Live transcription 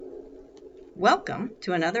Welcome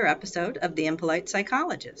to another episode of The Impolite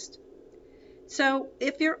Psychologist. So,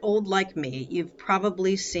 if you're old like me, you've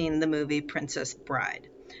probably seen the movie Princess Bride.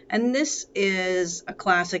 And this is a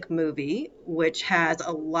classic movie which has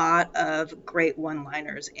a lot of great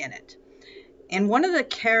one-liners in it. And one of the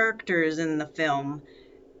characters in the film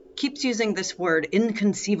keeps using this word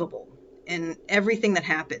inconceivable in everything that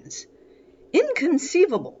happens.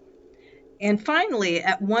 Inconceivable. And finally,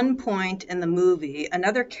 at one point in the movie,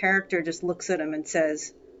 another character just looks at him and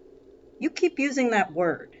says, "You keep using that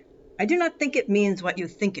word. I do not think it means what you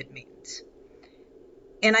think it means."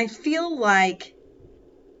 And I feel like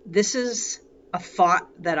this is a thought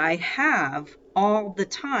that I have all the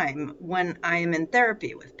time when I am in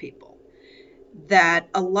therapy with people. That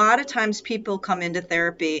a lot of times people come into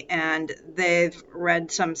therapy and they've read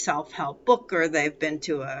some self-help book, or they've been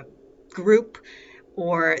to a group,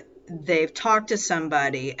 or they've talked to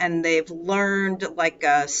somebody and they've learned like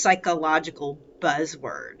a psychological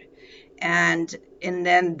buzzword. And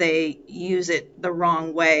then they use it the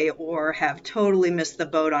wrong way or have totally missed the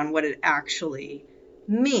boat on what it actually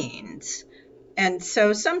means. And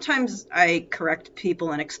so sometimes I correct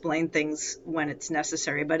people and explain things when it's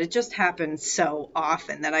necessary, but it just happens so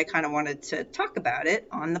often that I kind of wanted to talk about it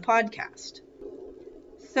on the podcast.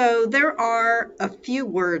 So there are a few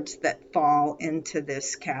words that fall into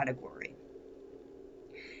this category.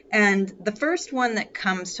 And the first one that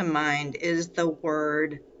comes to mind is the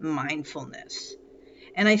word mindfulness.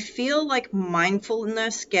 And I feel like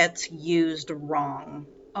mindfulness gets used wrong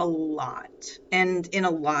a lot and in a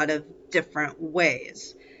lot of different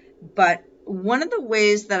ways. But one of the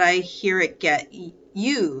ways that I hear it get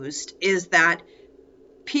used is that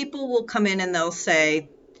people will come in and they'll say,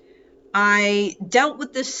 "I dealt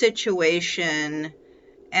with this situation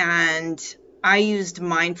and I used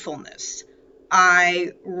mindfulness.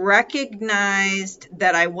 I recognized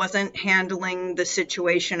that I wasn't handling the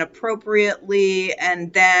situation appropriately,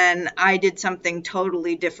 and then I did something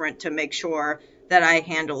totally different to make sure that I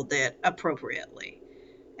handled it appropriately."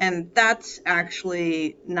 And that's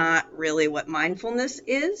actually not really what mindfulness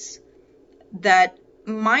is. That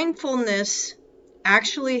mindfulness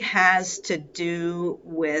actually has to do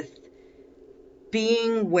with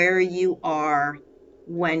being where you are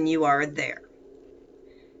when you are there.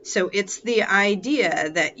 So it's the idea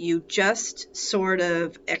that you just sort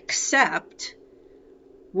of accept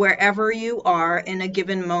wherever you are in a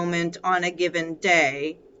given moment on a given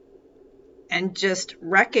day and just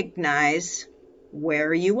recognize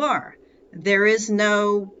where you are. There is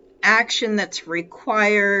no action that's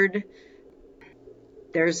required.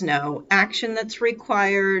 There's no action that's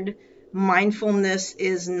required. Mindfulness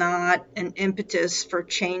is not an impetus for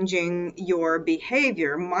changing your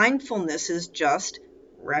behavior. Mindfulness is just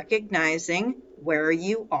recognizing where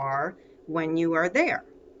you are when you are there.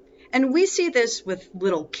 And we see this with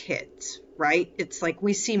little kids, right? It's like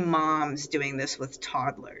we see moms doing this with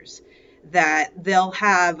toddlers, that they'll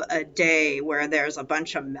have a day where there's a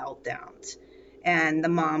bunch of meltdowns. And the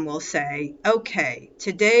mom will say, "Okay,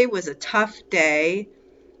 today was a tough day,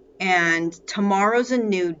 and tomorrow's a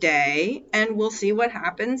new day, and we'll see what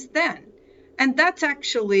happens then." And that's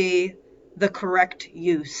actually the correct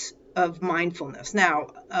use of mindfulness. Now,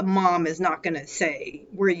 a mom is not going to say,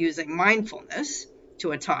 "We're using mindfulness,"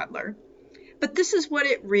 to a toddler. But this is what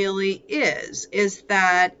it really is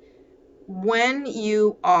that when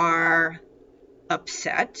you are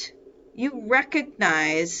upset, you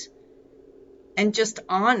recognize and just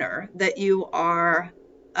honor that you are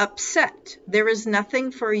upset. There is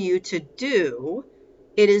nothing for you to do.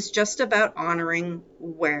 It is just about honoring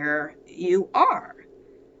where you are.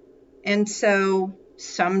 And so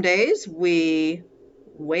some days we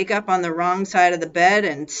wake up on the wrong side of the bed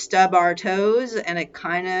and stub our toes, and it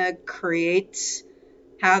kind of creates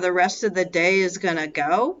how the rest of the day is going to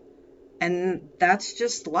go. And that's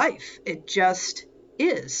just life. It just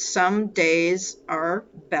is. Some days are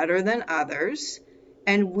better than others,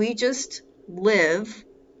 and we just live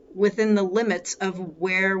within the limits of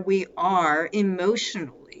where we are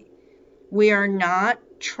emotionally. We are not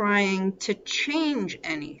trying to change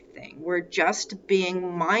anything. We're just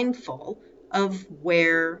being mindful of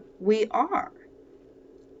where we are.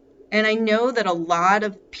 And I know that a lot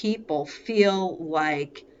of people feel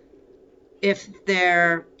like if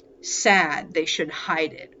they're sad, they should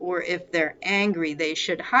hide it, or if they're angry, they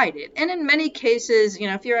should hide it. And in many cases,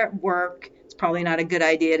 if you're at work, it's probably not a good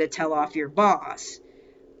idea to tell off your boss.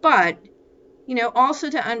 But, also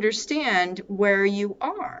to understand where you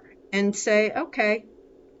are and say, "Okay,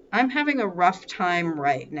 I'm having a rough time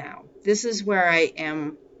right now. This is where I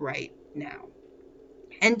am right now."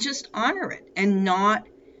 And just honor it and not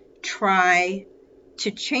try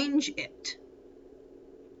to change it.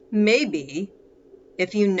 Maybe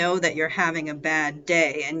if you know that you're having a bad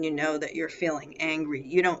day and you know that you're feeling angry,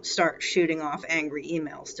 you don't start shooting off angry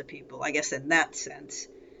emails to people. I guess in that sense,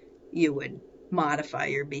 you would modify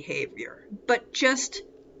your behavior. But just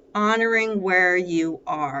honoring where you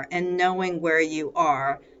are and knowing where you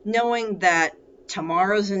are, knowing that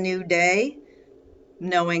tomorrow's a new day,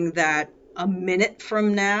 knowing that a minute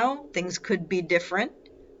from now things could be different,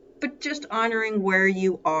 but just honoring where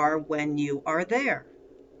you are when you are there.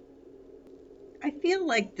 I feel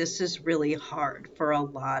like this is really hard for a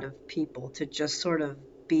lot of people to just sort of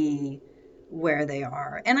be where they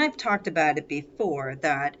are. And I've talked about it before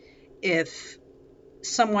that if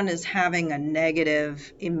someone is having a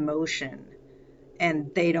negative emotion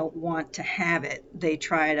and they don't want to have it, they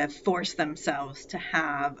try to force themselves to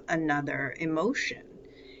have another emotion.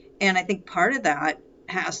 And I think part of that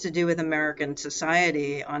has to do with American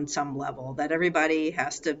society on some level, that everybody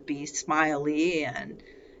has to be smiley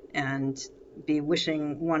and be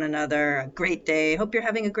wishing one another a great day. Hope you're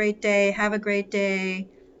having a great day. Have a great day.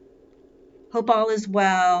 Hope all is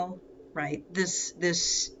well, right?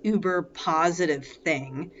 This uber positive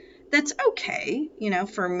thing that's okay,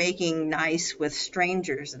 for making nice with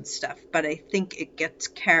strangers and stuff, but I think it gets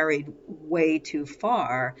carried way too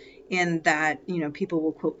far in that, people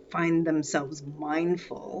will quote find themselves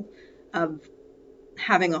mindful of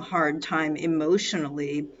having a hard time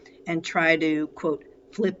emotionally and try to quote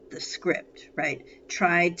flip the script, right?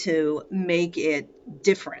 Try to make it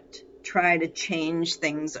different, try to change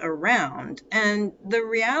things around. And the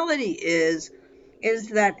reality is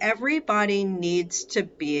that everybody needs to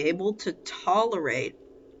be able to tolerate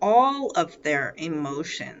all of their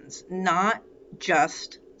emotions, not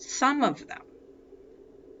just some of them.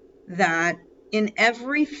 That in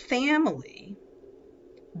every family,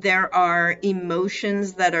 there are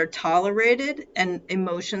emotions that are tolerated and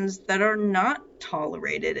emotions that are not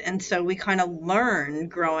tolerated. And so we kind of learn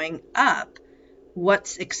growing up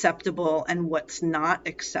what's acceptable and what's not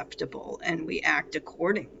acceptable, and we act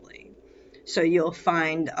accordingly. So you'll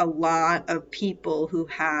find a lot of people who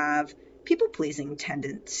have people-pleasing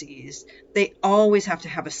tendencies. They always have to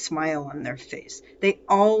have a smile on their face. They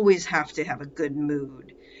always have to have a good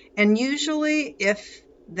mood. And usually, if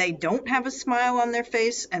they don't have a smile on their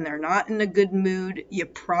face and they're not in a good mood, you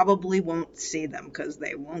probably won't see them because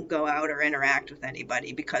they won't go out or interact with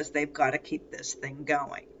anybody because they've got to keep this thing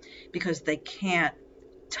going because they can't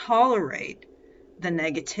tolerate the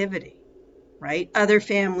negativity, right? Other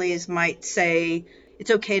families might say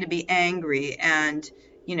it's okay to be angry and,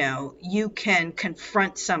 you can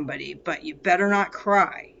confront somebody, but you better not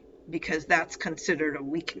cry because that's considered a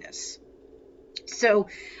weakness. So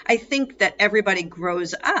I think that everybody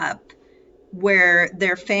grows up where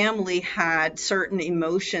their family had certain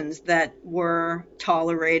emotions that were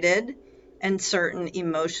tolerated and certain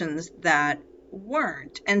emotions that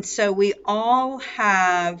weren't. And so we all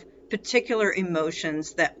have particular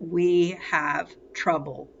emotions that we have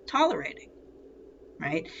trouble tolerating,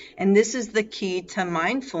 right? And this is the key to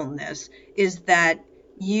mindfulness, is that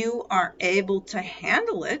you are able to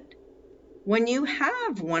handle it when you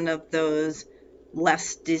have one of those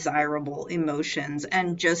less desirable emotions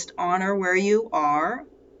and just honor where you are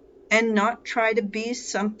and not try to be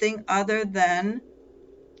something other than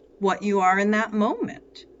what you are in that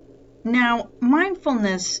moment. Now,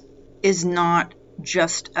 mindfulness is not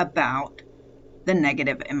just about the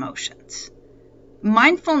negative emotions.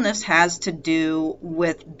 Mindfulness has to do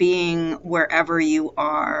with being wherever you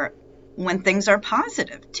are when things are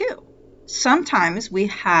positive too. Sometimes we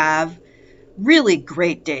have really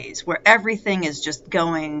great days where everything is just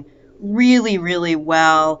going really, really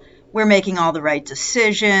well. We're making all the right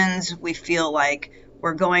decisions. We feel like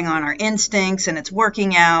we're going on our instincts and it's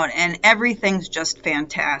working out and everything's just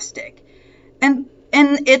fantastic. And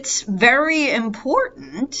it's very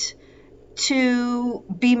important to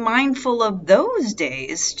be mindful of those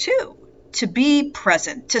days too, to be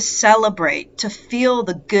present, to celebrate, to feel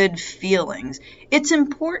the good feelings. It's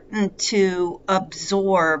important to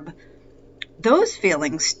absorb those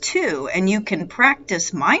feelings too, and you can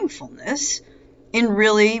practice mindfulness in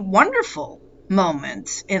really wonderful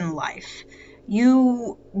moments in life.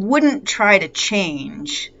 You wouldn't try to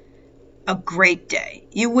change a great day.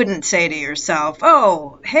 You wouldn't say to yourself,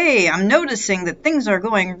 oh, hey, I'm noticing that things are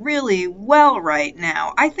going really well right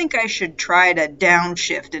now. I think I should try to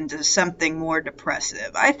downshift into something more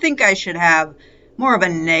depressive. I think I should have more of a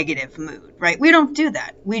negative mood, right? We don't do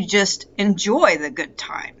that. We just enjoy the good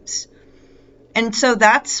times. And so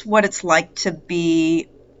that's what it's like to be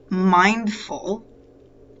mindful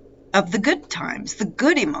of the good times, the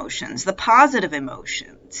good emotions, the positive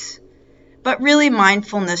emotions. But really,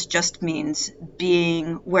 mindfulness just means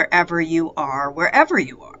being wherever you are, wherever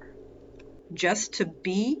you are. Just to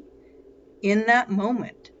be in that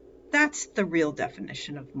moment. That's the real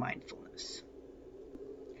definition of mindfulness.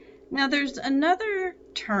 Now, there's another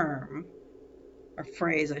term, or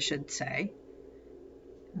phrase, I should say,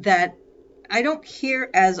 that I don't hear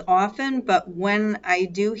as often, but when I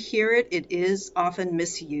do hear it, it is often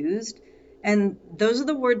misused. And those are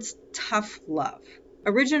the words tough love.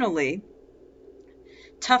 Originally,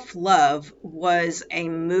 tough love was a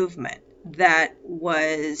movement that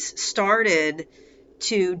was started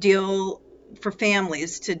to deal for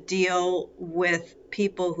families to deal with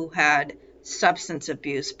people who had substance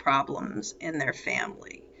abuse problems in their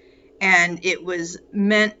family. And it was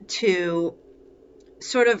meant to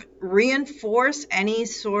sort of reinforce any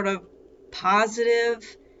sort of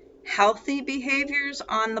positive, healthy behaviors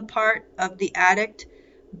on the part of the addict,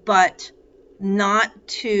 but not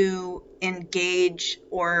to engage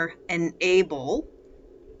or enable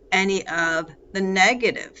any of the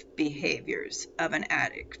negative behaviors of an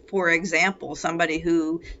addict. For example, somebody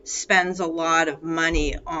who spends a lot of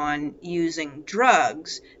money on using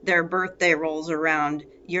drugs, their birthday rolls around,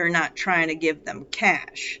 you're not trying to give them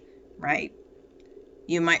cash, right?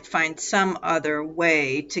 You might find some other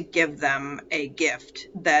way to give them a gift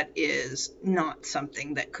that is not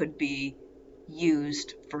something that could be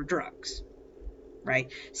used for drugs,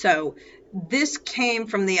 right? So this came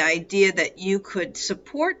from the idea that you could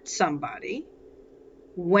support somebody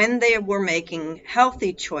when they were making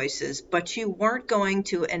healthy choices, but you weren't going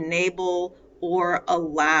to enable or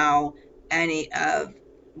allow any of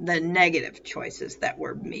the negative choices that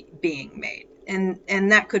were being made.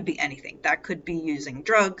 And that could be anything. That could be using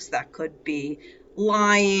drugs, that could be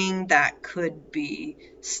lying, that could be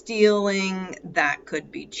stealing, that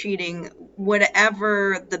could be cheating,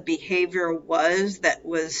 whatever the behavior was that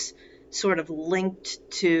was sort of linked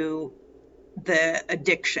to the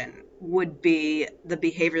addiction would be the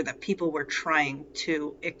behavior that people were trying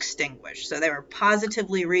to extinguish. So they were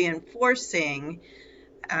positively reinforcing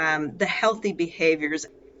the healthy behaviors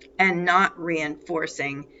and not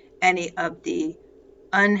reinforcing any of the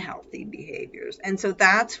unhealthy behaviors. And so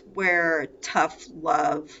that's where tough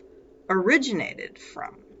love originated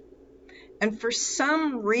from. And for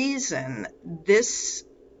some reason, this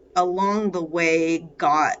along the way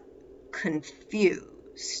got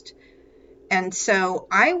confused. And so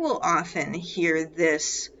I will often hear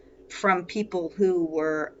this from people who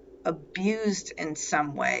were abused in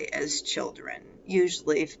some way as children,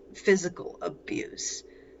 usually physical abuse.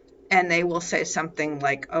 And they will say something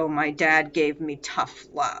like, oh, my dad gave me tough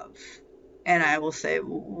love. And I will say,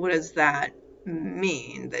 what does that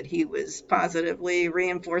mean? That he was positively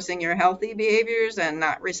reinforcing your healthy behaviors and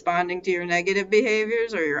not responding to your negative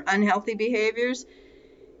behaviors or your unhealthy behaviors?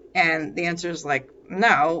 And the answer is like,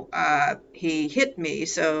 no, he hit me,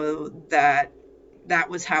 so that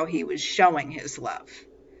was how he was showing his love.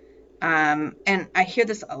 And I hear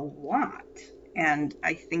this a lot, and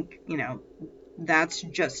I think, that's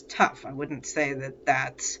just tough. I wouldn't say that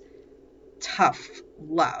that's tough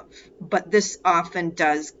love, but this often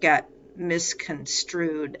does get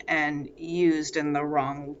misconstrued and used in the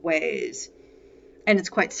wrong ways. And it's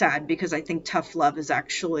quite sad because I think tough love is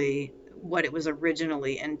actually what it was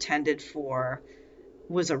originally intended for,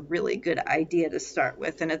 was a really good idea to start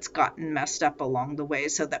with, and it's gotten messed up along the way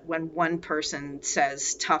so that when one person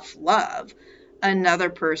says tough love, another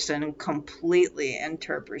person completely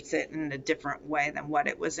interprets it in a different way than what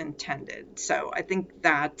it was intended. So I think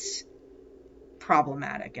that's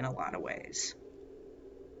problematic in a lot of ways.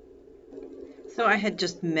 So I had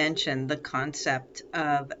just mentioned the concept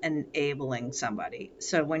of enabling somebody.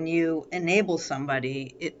 So when you enable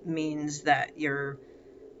somebody, it means that you're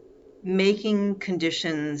making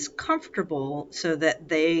conditions comfortable so that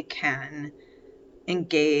they can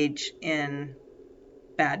engage in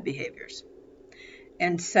bad behaviors.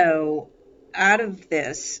 And so out of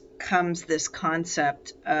this comes this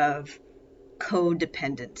concept of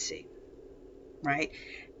codependency, right?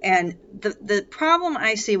 And the problem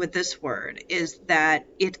I see with this word is that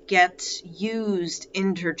it gets used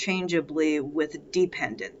interchangeably with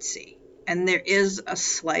dependency, and there is a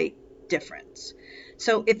slight difference.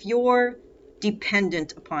 So if you're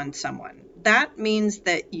dependent upon someone, that means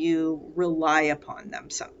that you rely upon them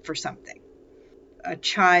for something. A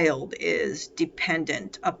child is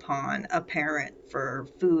dependent upon a parent for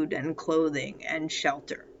food and clothing and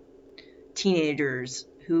shelter. Teenagers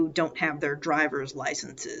who don't have their driver's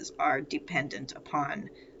licenses are dependent upon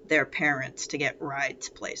their parents to get rides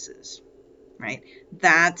places, right?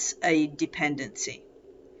 That's a dependency.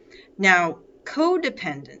 Now,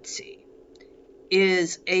 codependency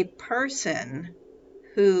is a person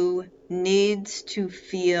who needs to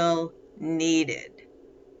feel needed,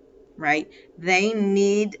 right? They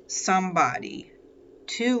need somebody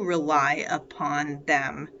to rely upon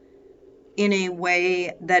them in a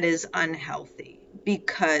way that is unhealthy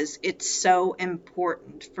because it's so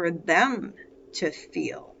important for them to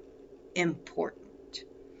feel important.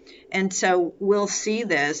 And so we'll see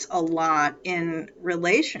this a lot in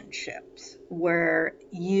relationships where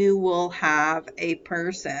you will have a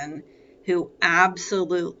person who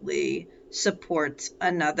absolutely supports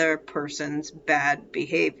another person's bad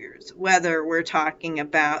behaviors, whether we're talking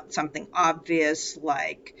about something obvious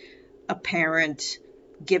like a parent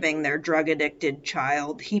giving their drug addicted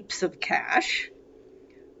child heaps of cash,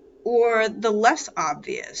 or the less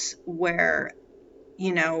obvious where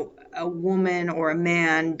a woman or a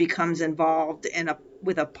man becomes involved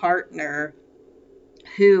with a partner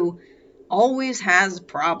who always has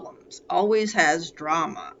problems, always has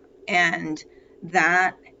drama, and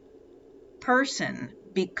that person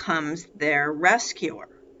becomes their rescuer,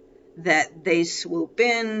 that they swoop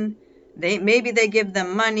in. Maybe they give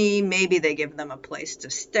them money, maybe they give them a place to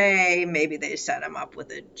stay, maybe they set them up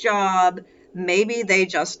with a job, maybe they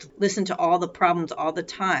just listen to all the problems all the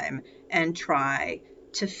time and try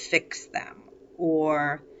to fix them,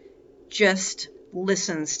 or just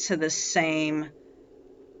listens to the same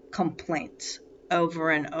complaints over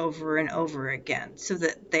and over and over again so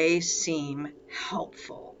that they seem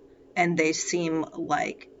helpful and they seem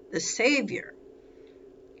like the savior.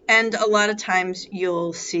 And a lot of times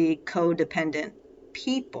you'll see codependent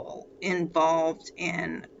people involved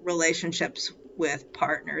in relationships with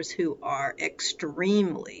partners who are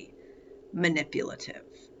extremely manipulative.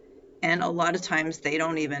 And a lot of times they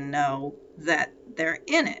don't even know that they're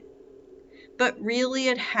in it. But really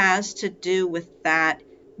it has to do with that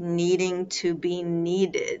needing to be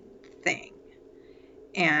needed thing.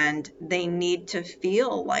 And they need to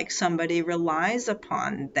feel like somebody relies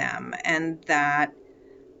upon them and that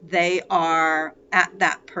they are at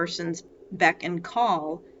that person's beck and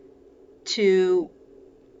call to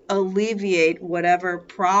alleviate whatever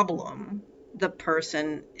problem the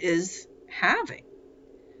person is having.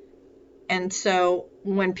 And so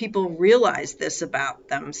when people realize this about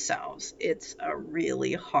themselves, it's a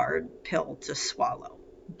really hard pill to swallow.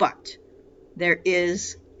 But there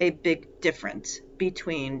is a big difference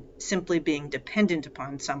between simply being dependent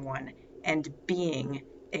upon someone and being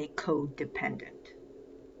a codependent.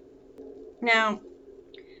 Now,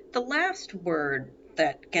 the last word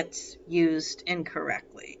that gets used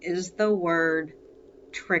incorrectly is the word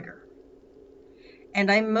trigger. And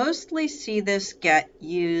I mostly see this get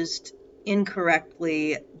used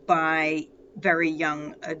incorrectly by very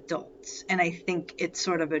young adults. And I think it's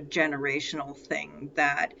sort of a generational thing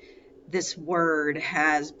that this word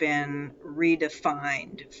has been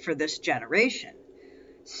redefined for this generation.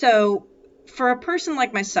 So for a person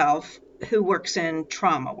like myself who works in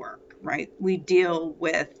trauma work, right, we deal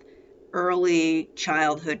with early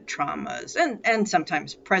childhood traumas and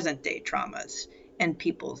sometimes present day traumas in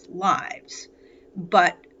people's lives.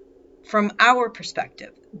 But from our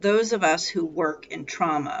perspective, those of us who work in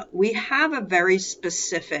trauma, we have a very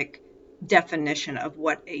specific definition of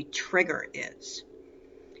what a trigger is.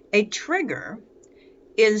 A trigger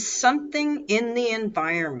is something in the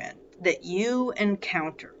environment that you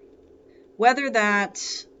encounter, whether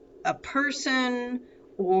that's a person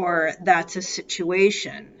or that's a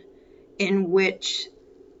situation in which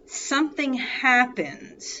something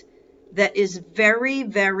happens that is very,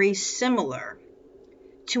 very similar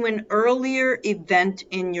to an earlier event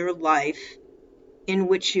in your life in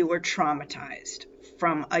which you were traumatized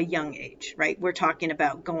from a young age, right? We're talking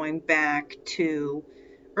about going back to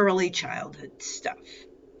early childhood stuff.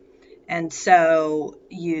 And so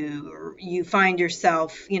you find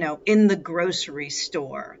yourself, in the grocery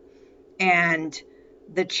store, and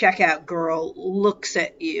the checkout girl looks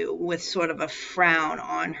at you with sort of a frown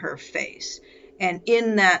on her face. And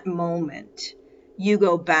in that moment, you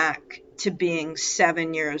go back to being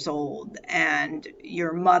 7 years old and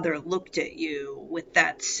your mother looked at you with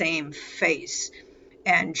that same face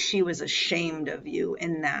and she was ashamed of you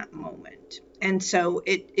in that moment. And so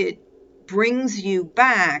it brings you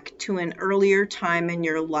back to an earlier time in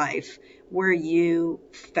your life where you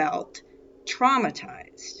felt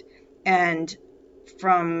traumatized. And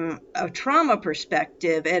from a trauma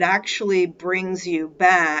perspective, it actually brings you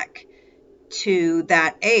back to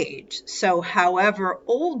that age. So however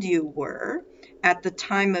old you were at the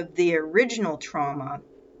time of the original trauma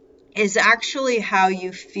is actually how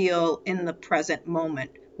you feel in the present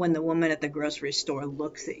moment when the woman at the grocery store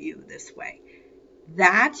looks at you this way.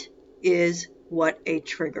 That is what a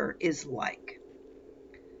trigger is like.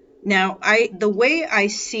 Now, the way I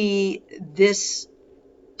see this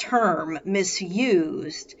term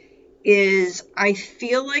misused is I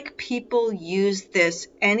feel like people use this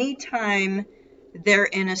anytime they're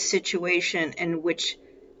in a situation in which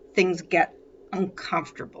things get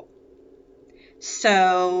uncomfortable.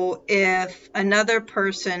 So if another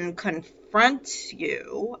person confronts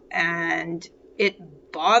you and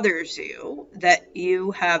it bothers you that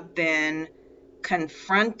you have been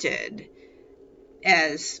confronted,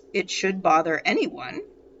 as it should bother anyone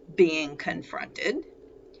being confronted,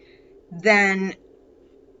 then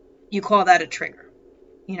you call that a trigger.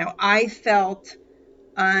 I felt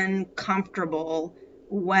uncomfortable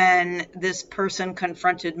when this person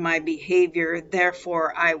confronted my behavior,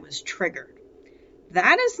 therefore I was triggered.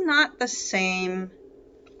 That is not the same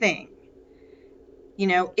thing.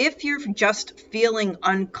 If you're just feeling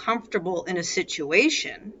uncomfortable in a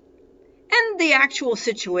situation and the actual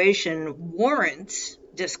situation warrants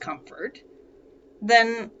discomfort,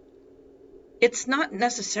 then it's not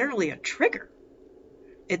necessarily a trigger.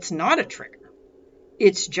 It's not a trigger.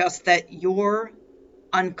 It's just that you're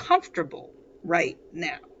uncomfortable right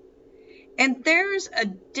now. And there's a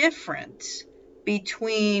difference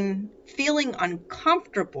between feeling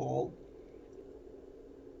uncomfortable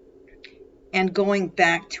and going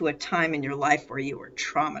back to a time in your life where you were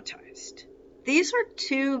traumatized. These are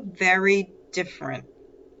two very different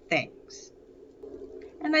things.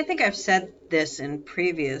 And I think I've said this in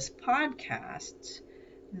previous podcasts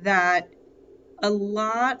that a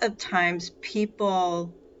lot of times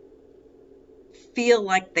people feel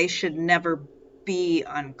like they should never be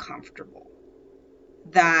uncomfortable,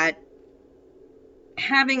 that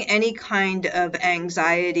having any kind of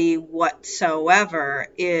anxiety whatsoever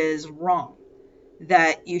is wrong,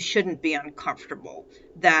 that you shouldn't be uncomfortable,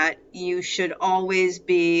 that you should always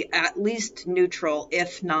be at least neutral,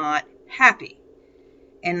 if not happy.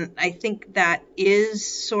 And I think that is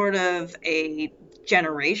sort of a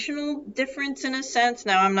generational difference in a sense.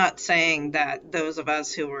 Now, I'm not saying that those of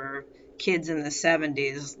us who were kids in the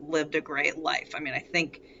 70s lived a great life. I mean, I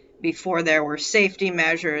think before there were safety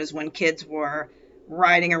measures, when kids were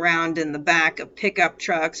riding around in the back of pickup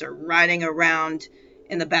trucks or riding around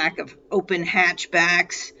in the back of open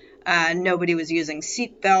hatchbacks, nobody was using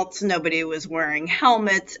seat belts. Nobody was wearing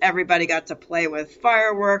helmets. Everybody got to play with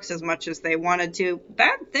fireworks as much as they wanted to.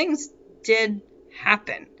 Bad things did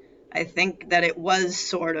happen. I think that it was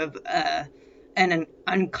sort of an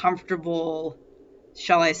uncomfortable,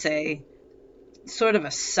 shall I say, sort of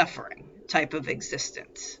a suffering type of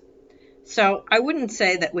existence. So I wouldn't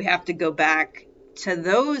say that we have to go back to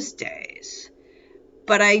those days,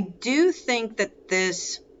 but I do think that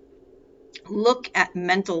this look at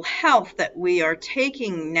mental health that we are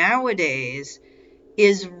taking nowadays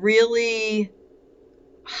is really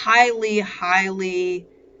highly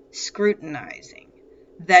scrutinizing.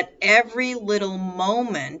 That every little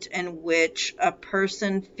moment in which a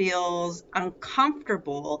person feels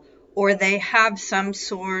uncomfortable or they have some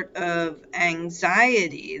sort of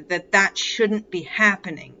anxiety, that shouldn't be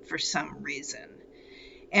happening for some reason.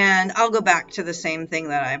 And I'll go back to the same thing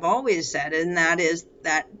that I've always said, and that is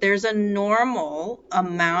that there's a normal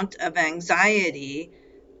amount of anxiety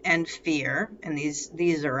and fear, and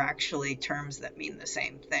these are actually terms that mean the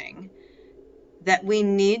same thing, that we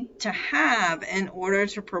need to have in order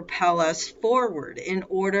to propel us forward, in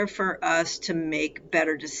order for us to make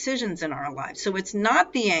better decisions in our lives. So it's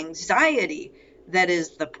not the anxiety that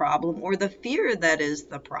is the problem or the fear that is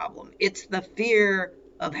the problem. It's the fear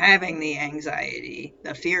of having the anxiety,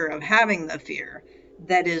 the fear of having the fear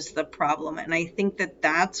that is the problem. And I think that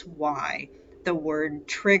that's why the word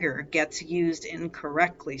trigger gets used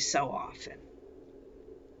incorrectly so often.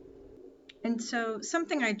 And so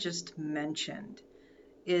something I just mentioned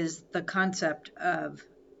is the concept of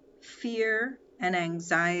fear and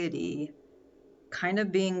anxiety kind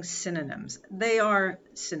of being synonyms. They are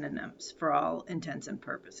synonyms for all intents and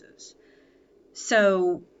purposes.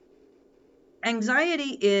 So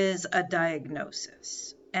anxiety is a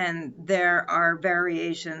diagnosis, and there are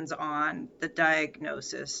variations on the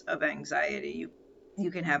diagnosis of anxiety. You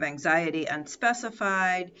can have anxiety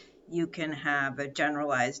unspecified, you can have a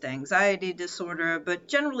generalized anxiety disorder, but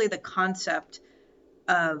generally the concept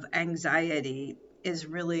of anxiety is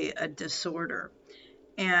really a disorder.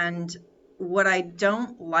 And what I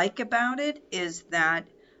don't like about it is that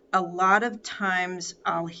a lot of times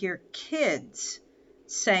I'll hear kids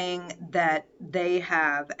saying that they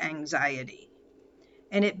have anxiety.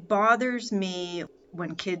 And it bothers me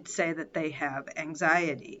when kids say that they have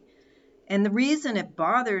anxiety. And the reason it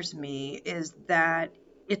bothers me is that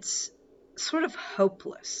it's sort of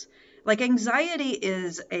hopeless. Like anxiety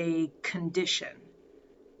is a condition.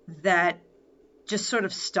 that just sort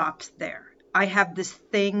of stops there. I have this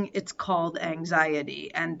thing, it's called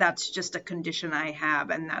anxiety, and that's just a condition I have,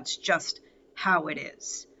 and that's just how it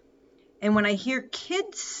is. And when I hear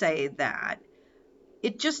kids say that,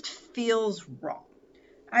 it just feels wrong.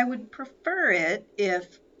 I would prefer it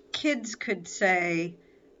if kids could say,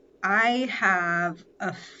 I have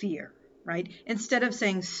a fear, right? Instead of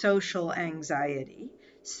saying social anxiety,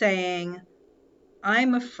 saying,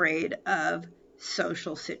 I'm afraid of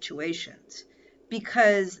social situations,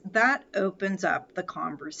 because that opens up the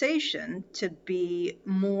conversation to be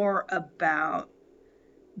more about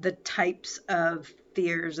the types of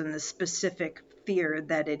fears and the specific fear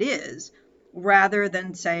that it is, rather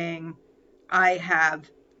than saying, I have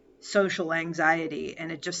social anxiety,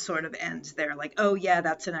 and it just sort of ends there, like, oh yeah,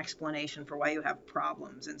 that's an explanation for why you have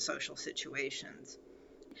problems in social situations.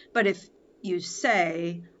 But if you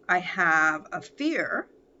say, I have a fear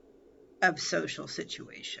of social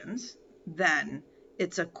situations, then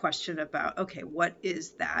it's a question about, okay, what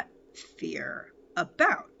is that fear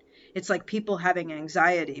about? It's like people having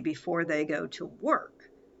anxiety before they go to work,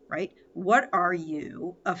 right? What are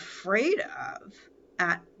you afraid of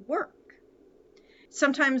at work?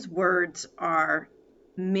 Sometimes words are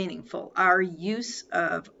meaningful. Our use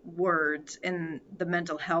of words in the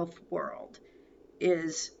mental health world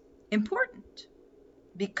is important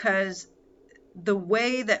because the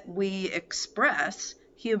way that we express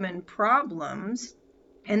human problems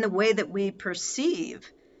and the way that we perceive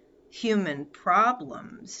human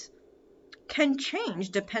problems can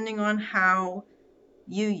change depending on how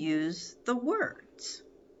you use the words.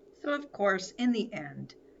 So, of course, in the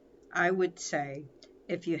end, I would say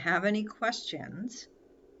if you have any questions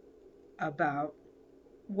about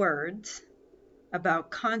words,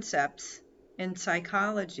 about concepts in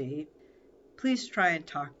psychology, please try and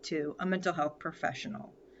talk to a mental health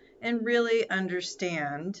professional and really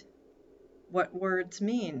understand what words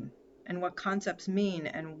mean and what concepts mean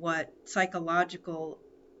and what psychological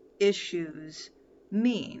issues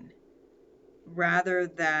mean, rather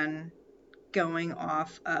than going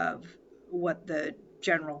off of what the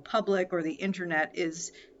general public or the internet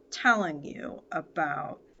is telling you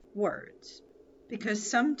about words. Because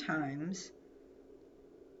sometimes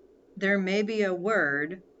there may be a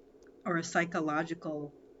word or a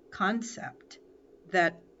psychological concept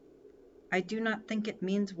that I do not think it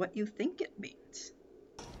means what you think it means.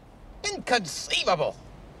 Inconceivable!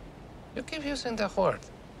 You keep using that word.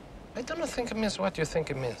 I do not think it means what you think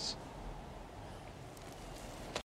it means.